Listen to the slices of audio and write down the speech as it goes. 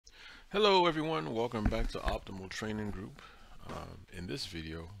Hello everyone, welcome back to Optimal Training Group. In this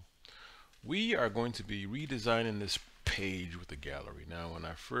video, we are going to be redesigning this page with the gallery. Now, when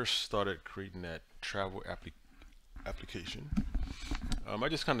I first started creating that travel application, I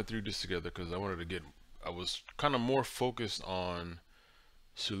just kind of threw this together because I was kind of more focused on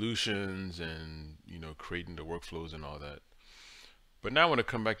solutions and, creating the workflows and all that. But now I want to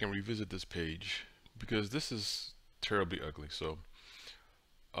come back and revisit this page because this is terribly ugly. So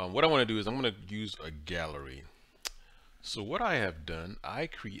what I want to do is I'm going to use a gallery. So what I have done, let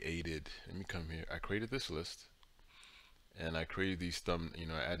me come here, I created this list and I created these I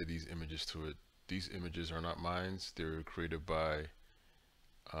added these images to it. These images are not mine, they're created by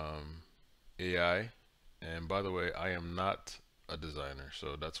AI. And by the way, I am not a designer,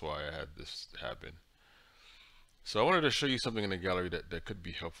 so that's why I had this happen. So I wanted to show you something in the gallery that could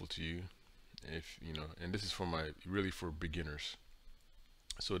be helpful to you if, and this is really for beginners.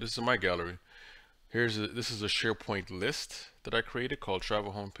 So this is my gallery. This is a SharePoint list that I created called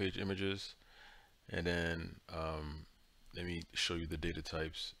Travel Homepage Images. And then let me show you the data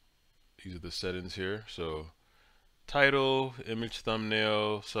types. These are the settings here. So title, image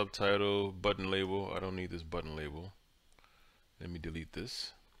thumbnail, subtitle, button label. I don't need this button label. Let me delete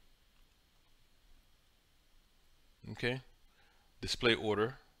this. Okay. Display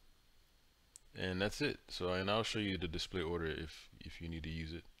order. And that's it. And I'll show you the display order if you need to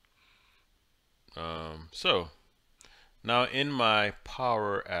use it. So now in my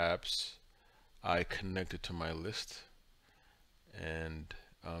Power Apps, I connect it to my list, and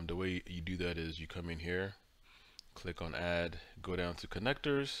the way you do that is you come in here, click on Add, go down to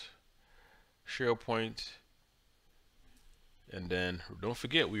Connectors, SharePoint, and then don't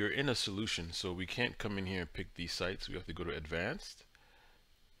forget we are in a solution, so we can't come in here and pick these sites. We have to go to Advanced,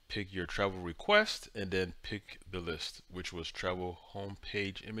 pick your travel request, and then pick the list, which was Travel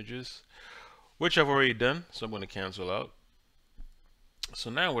Homepage Images, which I've already done, so I'm going to cancel out.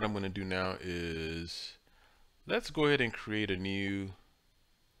 So now what I'm going to do now is let's go ahead and create a new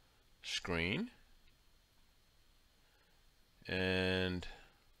screen. And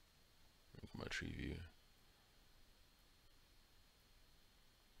look at my tree view.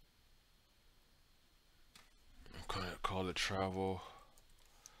 I'm going to call it Travel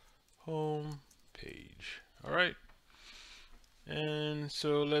Home Page. All right. And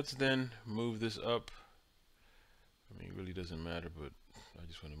so let's then move this up. I mean, it really doesn't matter, but I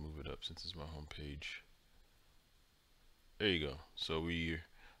just want to move it up since it's my home page. There you go. So we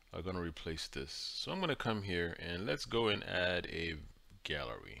are going to replace this. So I'm going to come here and let's go and add a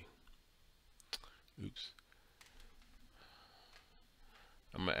gallery. Oops.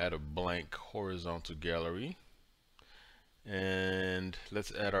 I'm going to add a blank horizontal gallery. And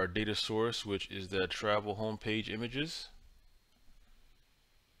let's add our data source, which is the travel homepage images.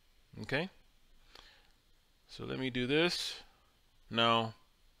 Okay. So let me do this. Now,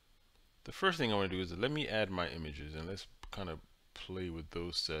 the first thing I want to do is let me add my images, and let's kind of play with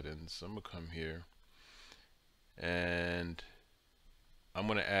those settings. So I'm going to come here and I'm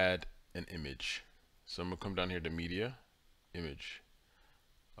going to add an image. So I'm going to come down here to Media, Image.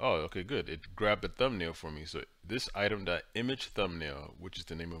 Oh, okay, good. It grabbed the thumbnail for me. So this item.image thumbnail, which is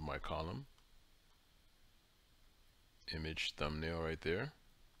the name of my column. Image thumbnail right there.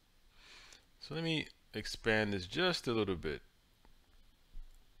 So let me expand this just a little bit.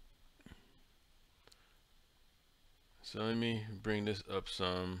 So let me bring this up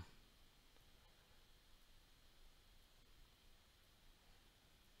some.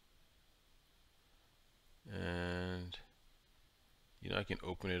 And I can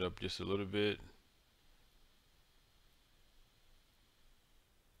open it up just a little bit.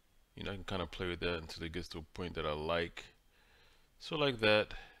 I can kind of play with that until it gets to a point that I like. So like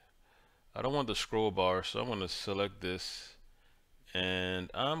that. I don't want the scroll bar, so I'm going to select this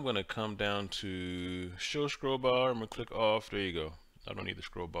and I'm going to come down to show scroll bar. I'm going to click off. There you go. I don't need the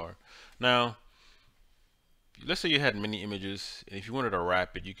scroll bar. Now, let's say you had many images, and if you wanted to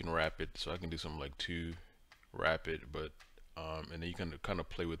wrap it, you can wrap it. So I can do something like to wrap it, but and then you can kind of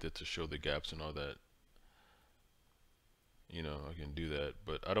play with it to show the gaps and all that. I can do that,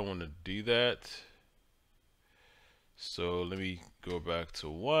 but I don't want to do that. So let me go back to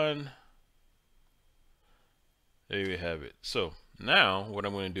 1. There you have it. So now what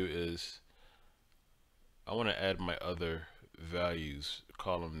I'm going to do is I want to add my other values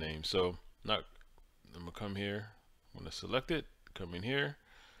column name. So now I'm going to come here. I'm going to select it, come in here,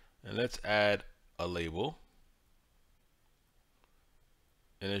 and let's add a label.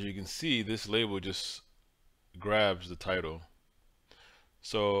 And as you can see, this label just grabs the title.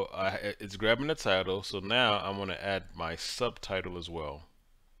 So it's grabbing the title. So now I'm going to add my subtitle as well.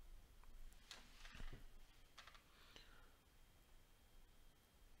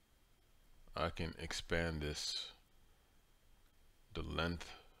 I can expand this, the length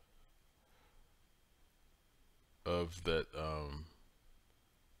of that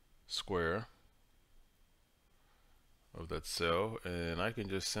square of that cell, and I can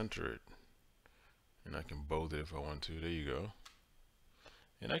just center it, and I can bold it if I want to. There you go.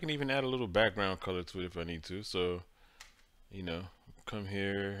 And I can even add a little background color to it if I need to. So, you know, come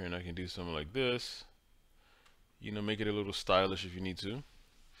here and I can do something like this. You know, make it a little stylish if you need to.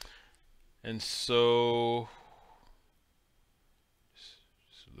 And so,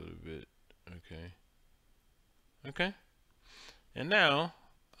 just a little bit. Okay. Okay. And now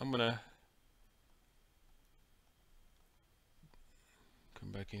I'm gonna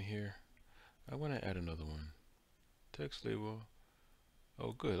come back in here. I want to add another one. Text label.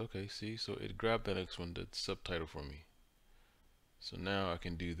 Oh, good. Okay, see, so it grabbed the next one, the subtitle for me. So now I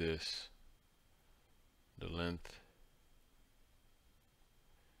can do this, the length,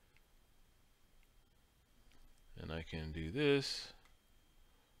 and I can do this,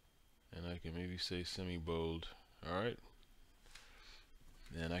 and I can maybe say semi-bold. All right,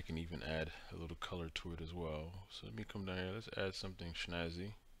 and I can even add a little color to it as well. So let me come down here. Let's add something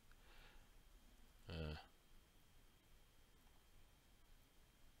snazzy. Yeah,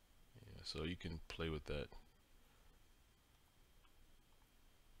 so you can play with that.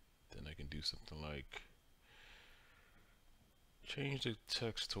 Then I can do something like change the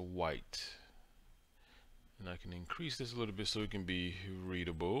text to white, and I can increase this a little bit so it can be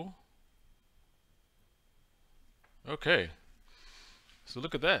readable. Okay, so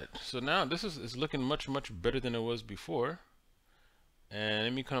look at that. So now this is looking much better than it was before. And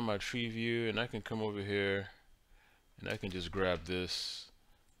let me come to my tree view, and I can come over here and I can just grab this,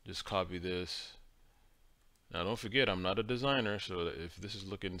 just copy this. Now don't forget, I'm not a designer, so if this is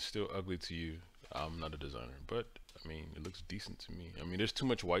looking still ugly to you, I'm not a designer. But I mean, it looks decent to me. I mean, there's too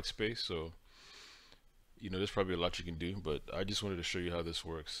much white space, so you know, there's probably a lot you can do, but I just wanted to show you how this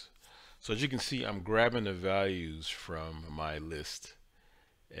works. So as you can see, I'm grabbing the values from my list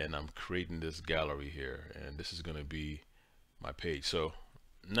and I'm creating this gallery here, and this is going to be my page. So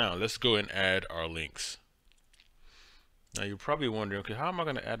now let's go and add our links. Now you're probably wondering, okay, how am I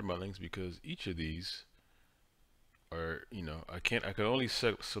going to add my links? Because each of these are, you know, I can only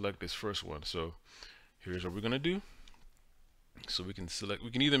select this first one. So here's what we're going to do. So we can select, we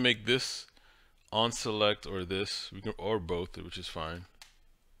can either make this on select or this, we can, or both, which is fine.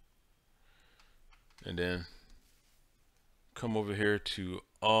 And then come over here to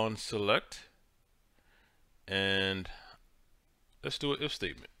on select, and let's do an if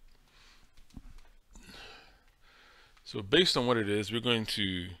statement. So based on what it is, we're going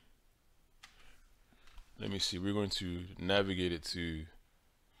to, let me see, we're going to navigate it to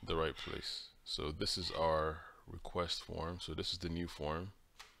the right place. So this is our request form. So this is the new form.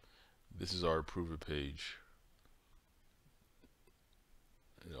 This is our approver page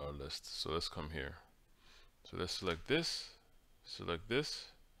in our list. So let's come here. So let's select this, select this.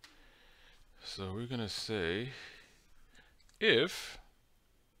 So we're gonna say if,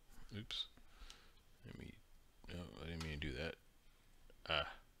 oops, no, I didn't mean to do that.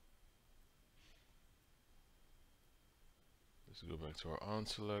 Let's go back to our on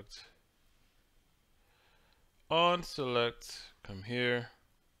select. On select, come here,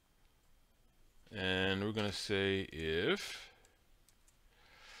 and we're gonna say if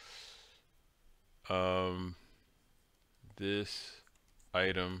this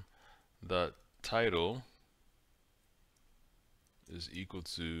item dot title is equal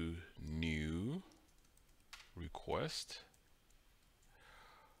to new request.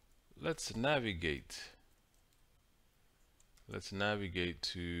 Let's navigate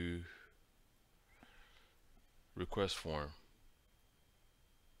to request form,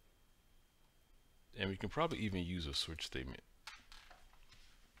 and we can probably even use a switch statement.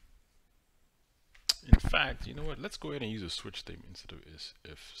 In fact, you know what, let's go ahead and use a switch statement instead of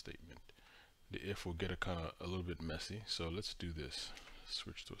if statement. The if will get a little bit messy, so let's do this.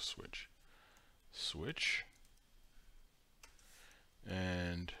 Switch to a switch. Switch,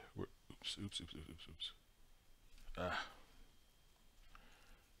 and we're oops.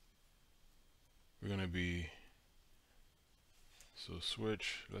 We're gonna be, so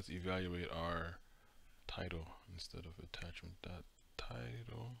switch, let's evaluate our title instead of attachment dot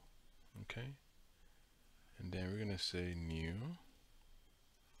title. Okay, and then we're gonna say new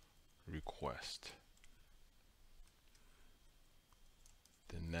request,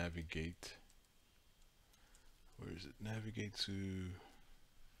 then navigate, where is it, navigate to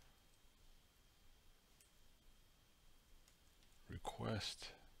request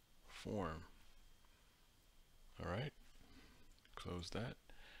form. All right, close that,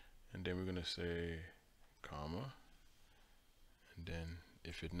 and then we're gonna say comma, and then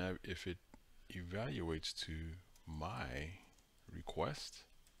if it evaluates to my request,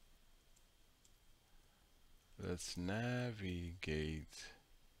 let's navigate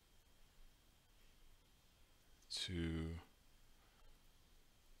to,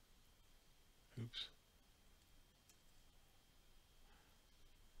 oops,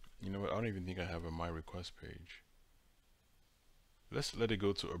 you know what, I don't even think I have a my request page. Let's let it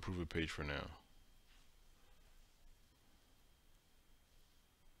go to approve a page for now.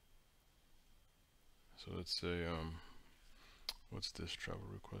 So let's say, what's this travel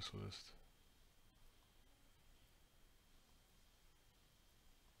request list?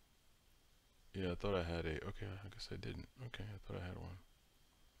 Yeah, I thought I had a, okay, I guess I didn't. Okay, I thought I had one.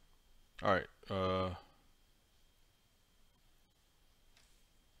 All right,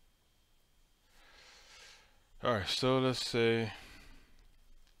 all right, so let's say,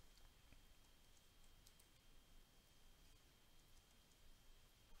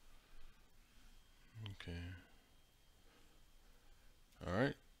 okay, all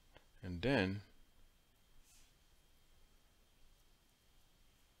right, and then,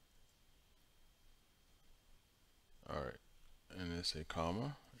 all right, and let's say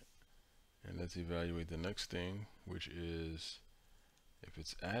comma, and let's evaluate the next thing, which is if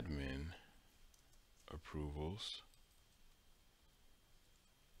it's admin approvals,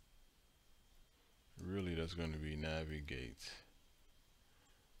 really that's going to be navigate.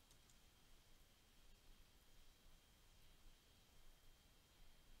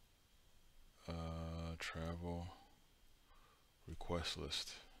 Travel request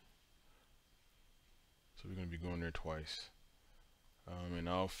list. So we're going to be going there twice. And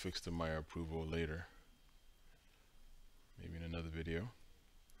I'll fix the my approval later, maybe in another video.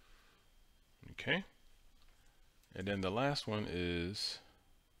 Okay. And then the last one is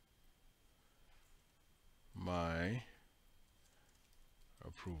my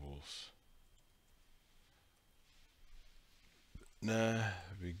approvals.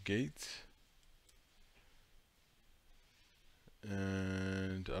 Navigate.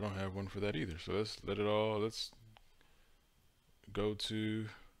 And I don't have one for that either. So let's go to,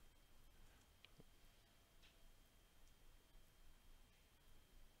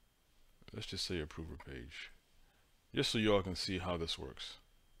 let's just say approver page, just so you all can see how this works.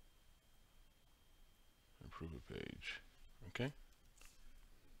 Approver page, okay.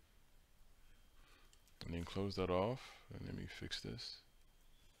 And then close that off, and let me fix this.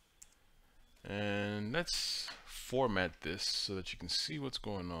 And let's format this so that you can see what's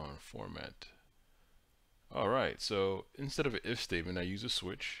going on. Format. All right, so instead of an if statement, I use a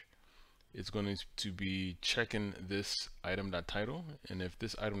switch. It's going to be checking this item.title, and if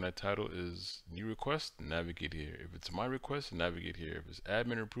this item.title is new request, navigate here. If it's my request, navigate here. If it's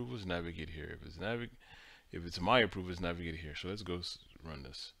admin approvals, navigate here. If it's my approvals, navigate here. So let's go run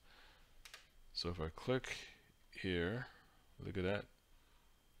this. So if I click here, look at that.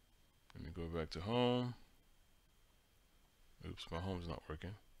 Let me go back to home. Oops, my home's not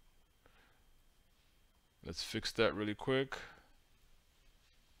working. Let's fix that really quick.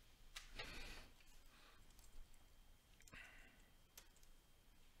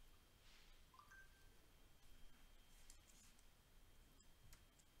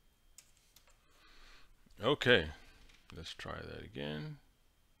 Okay, let's try that again.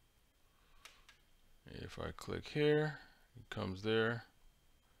 If I click here, it comes there.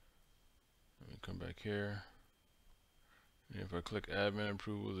 Let me come back here. And if I click admin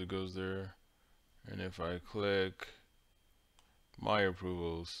approvals, it goes there. And if I click my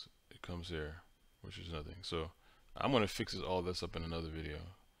approvals, it comes here, which is nothing. So I'm going to fix all this up in another video.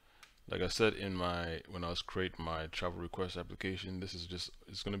 Like I said when I was creating my travel request application, this is just,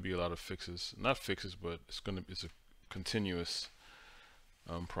 it's going to be a lot of fixes. Not fixes, but it's a continuous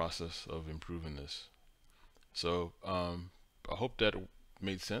process of improving this. So I hope that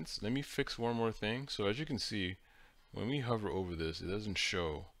made sense. Let me fix one more thing. So as you can see, when we hover over this, it doesn't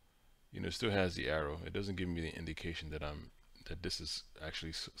show, it still has the arrow. It doesn't give me the indication that this is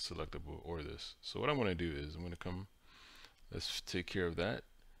actually selectable or this. So what I'm going to do is I'm going to come, let's take care of that.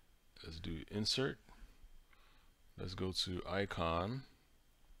 Let's do insert. Let's go to icon.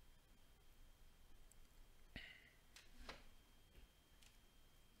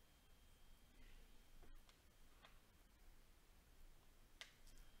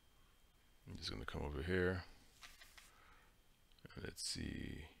 I'm just going to come over here. Let's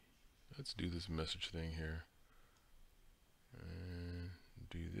see. Let's do this message thing here. And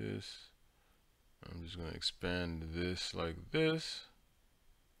do this. I'm just going to expand this like this.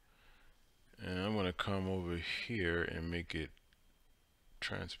 And I'm going to come over here and make it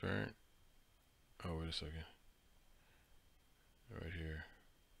transparent. Oh, wait a second. Right here.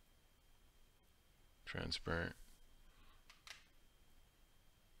 Transparent.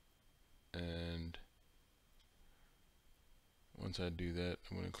 And once I do that,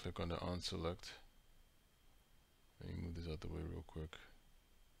 I'm going to click on the on select. Let me move this out the way real quick.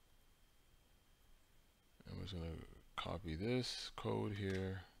 I'm just going to copy this code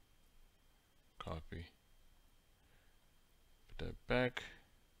here. Copy. Put that back.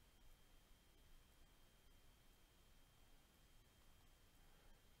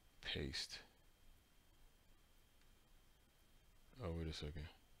 Paste. Oh, wait a second.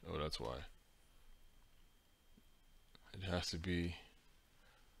 Oh, that's why. It has to be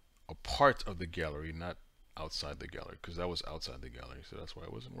a part of the gallery, not outside the gallery, because that was outside the gallery, so that's why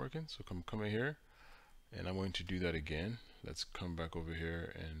it wasn't working. So come in here, and I'm going to do that again. Let's come back over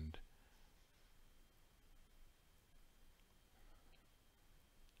here and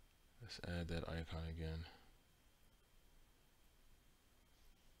let's add that icon again.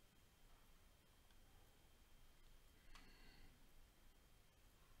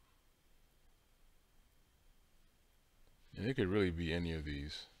 And it could really be any of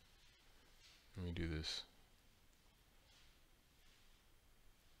these. Let me do this.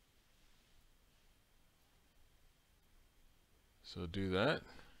 So do that.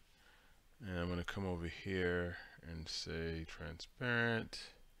 And I'm going to come over here and say transparent.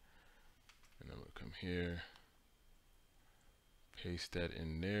 And I'm going to come here, paste that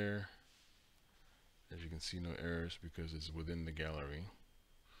in there. As you can see, no errors because it's within the gallery.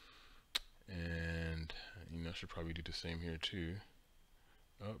 And I should probably do the same here too.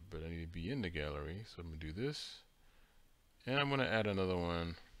 Oh, but I need to be in the gallery, so I'm going to do this. And I'm going to add another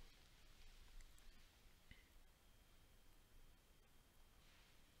one.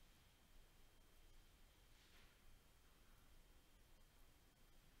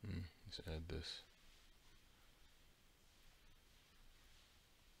 Let's add this.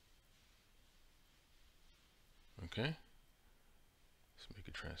 Okay. Let's make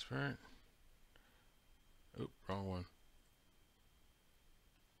it transparent. Oh, wrong one.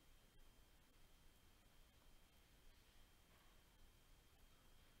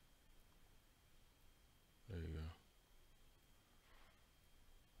 There you go.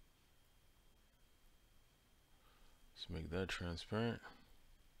 Let's make that transparent.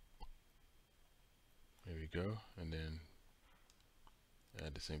 There we go. And then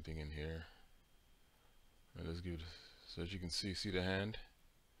add the same thing in here. And let's give it, so as you can see the hand.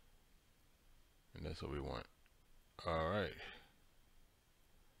 And that's what we want. Alright.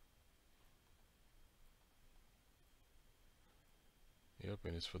 Yep,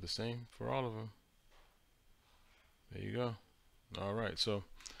 and it's for the same for all of them. There you go. Alright, so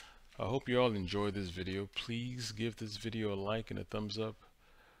I hope you all enjoyed this video. Please give this video a like and a thumbs up.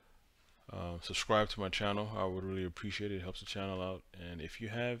 Subscribe to my channel. I would really appreciate it. It helps the channel out. And if you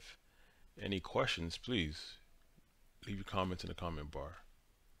have any questions, please leave your comments in the comment bar.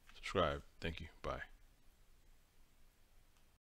 Subscribe. Thank you. Bye.